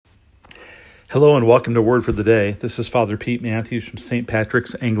Hello and welcome to Word for the Day. This is Father Pete Matthews from St.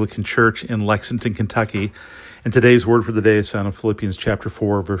 Patrick's Anglican Church in Lexington, Kentucky. And today's Word for the Day is found in Philippians chapter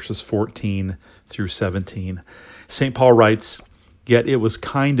 4, verses 14 through 17. St. Paul writes, "Yet it was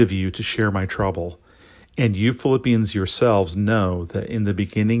kind of you to share my trouble. And you Philippians yourselves know that in the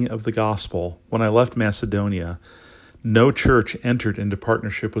beginning of the gospel, when I left Macedonia, no church entered into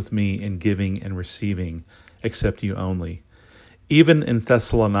partnership with me in giving and receiving, except you only. Even in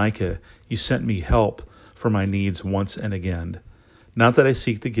Thessalonica, you sent me help for my needs once and again. Not that I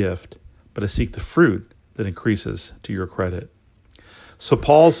seek the gift, but I seek the fruit that increases to your credit." So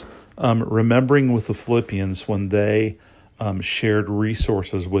Paul's remembering with the Philippians when they shared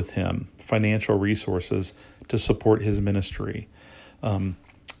resources with him, financial resources to support his ministry,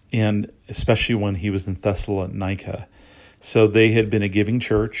 and especially when he was in Thessalonica. So they had been a giving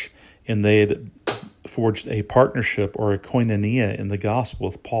church, and they had forged a partnership or a koinonia in the gospel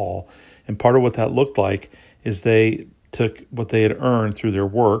with Paul. And part of what that looked like is they took what they had earned through their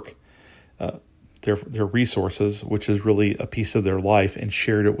work, their resources, which is really a piece of their life, and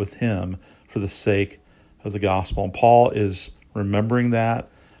shared it with him for the sake of the gospel. And Paul is remembering that,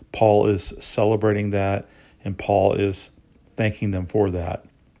 Paul is celebrating that, and Paul is thanking them for that.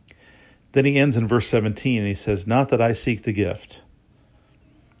 Then he ends in verse 17, and he says, "Not that I seek the gift,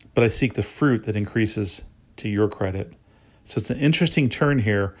 but I seek the fruit that increases to your credit." So it's an interesting turn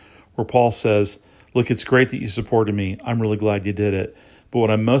here where Paul says, look, it's great that you supported me. I'm really glad you did it. But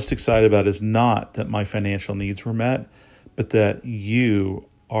what I'm most excited about is not that my financial needs were met, but that you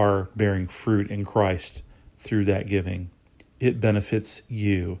are bearing fruit in Christ through that giving. It benefits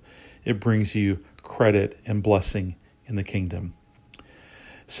you. It brings you credit and blessing in the kingdom.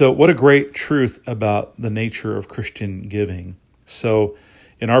 So what a great truth about the nature of Christian giving. So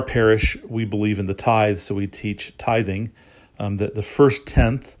in our parish, we believe in the tithes, so we teach tithing. That the first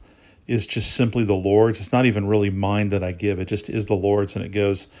tenth is just simply the Lord's. It's not even really mine that I give. It just is the Lord's, and it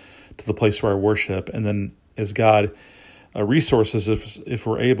goes to the place where I worship. And then as God resources, if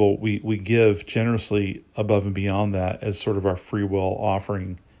we're able, we give generously above and beyond that as sort of our free will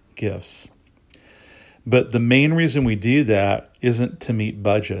offering gifts. But the main reason we do that isn't to meet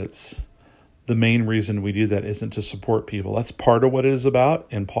budgets. The main reason we do that isn't to support people. That's part of what it is about,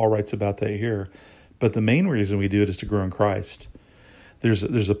 and Paul writes about that here. But the main reason we do it is to grow in Christ.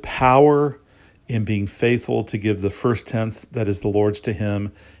 There's a power in being faithful to give the first tenth that is the Lord's to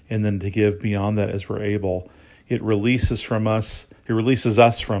him, and then to give beyond that as we're able. It releases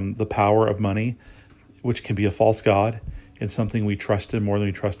us from the power of money, which can be a false god, and something we trust in more than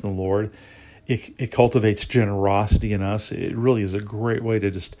we trust in the Lord. It cultivates generosity in us. It really is a great way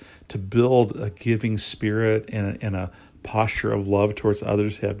to build a giving spirit and a posture of love towards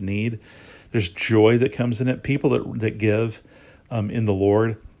others who have need. There's joy that comes in it. People that give in the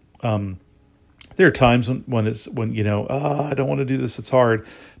Lord. There are times when I don't want to do this. It's hard.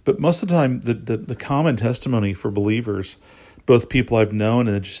 But most of the time, the common testimony for believers, both people I've known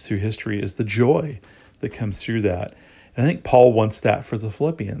and just through history, is the joy that comes through that. And I think Paul wants that for the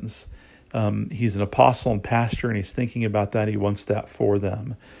Philippians. He's an apostle and pastor, and he's thinking about that. He wants that for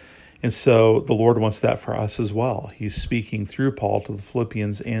them. And so the Lord wants that for us as well. He's speaking through Paul to the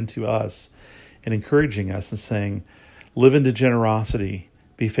Philippians and to us and encouraging us and saying, live into generosity,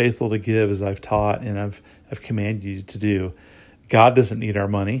 be faithful to give as I've taught and I've commanded you to do. God doesn't need our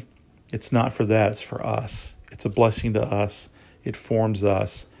money. It's not for that. It's for us. It's a blessing to us. It forms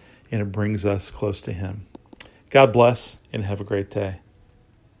us, and it brings us close to him. God bless, and have a great day.